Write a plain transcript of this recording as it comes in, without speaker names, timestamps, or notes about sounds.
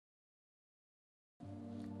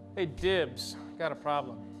Hey, Dibs, got a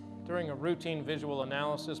problem. During a routine visual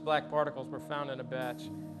analysis, black particles were found in a batch.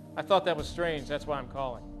 I thought that was strange, that's why I'm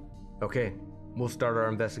calling. Okay, we'll start our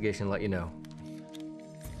investigation and let you know.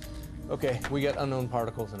 Okay, we got unknown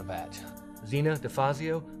particles in a batch. Zena,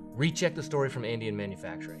 DeFazio, recheck the story from Andy in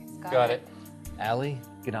manufacturing. Got it. Allie,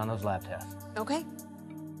 get on those lab tests. Okay.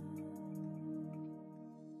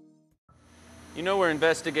 You know, we're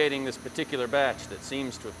investigating this particular batch that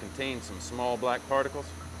seems to have contained some small black particles.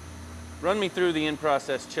 Run me through the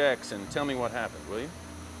in-process checks and tell me what happened, will you?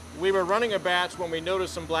 We were running a batch when we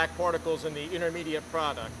noticed some black particles in the intermediate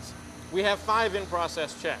products. We have 5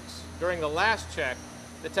 in-process checks. During the last check,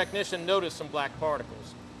 the technician noticed some black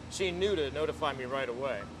particles. She knew to notify me right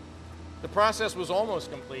away. The process was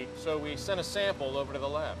almost complete, so we sent a sample over to the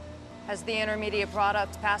lab. Has the intermediate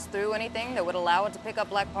product passed through anything that would allow it to pick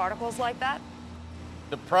up black particles like that?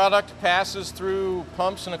 The product passes through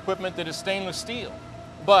pumps and equipment that is stainless steel,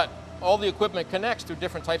 but all the equipment connects through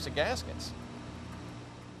different types of gaskets.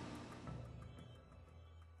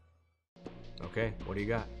 Okay, what do you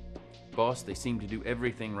got? Boss, they seem to do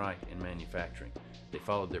everything right in manufacturing. They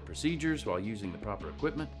followed their procedures while using the proper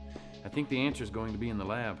equipment. I think the answer is going to be in the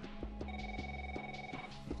lab.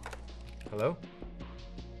 Hello?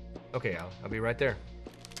 Okay, Al, I'll be right there.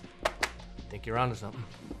 Think you're onto something.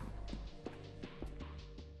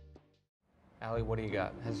 Allie, what do you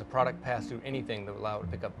got? Has the product passed through anything that would allow it to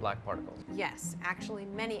pick up black particles? Yes, actually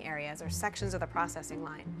many areas or sections of the processing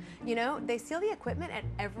line. You know, they seal the equipment at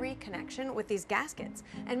every connection with these gaskets,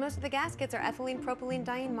 and most of the gaskets are ethylene propylene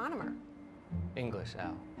diene monomer. English,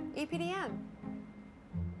 Al. EPDM.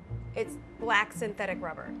 It's black synthetic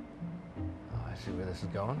rubber. Oh, I see where this is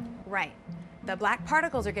going. Right. The black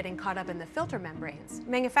particles are getting caught up in the filter membranes.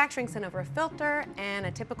 Manufacturing sent over a filter and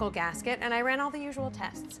a typical gasket, and I ran all the usual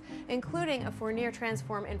tests, including a Fournier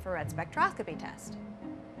transform infrared spectroscopy test.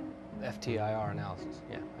 FTIR analysis.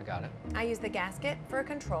 Yeah, I got it. I used the gasket for a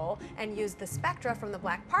control and used the spectra from the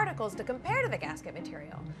black particles to compare to the gasket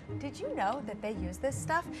material. Did you know that they use this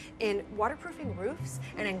stuff in waterproofing roofs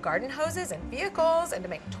and in garden hoses and vehicles and to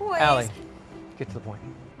make toys? Allie, get to the point.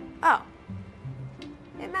 Oh,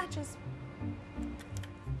 it matches.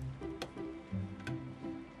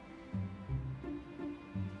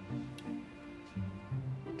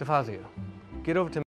 DeFazio, get over to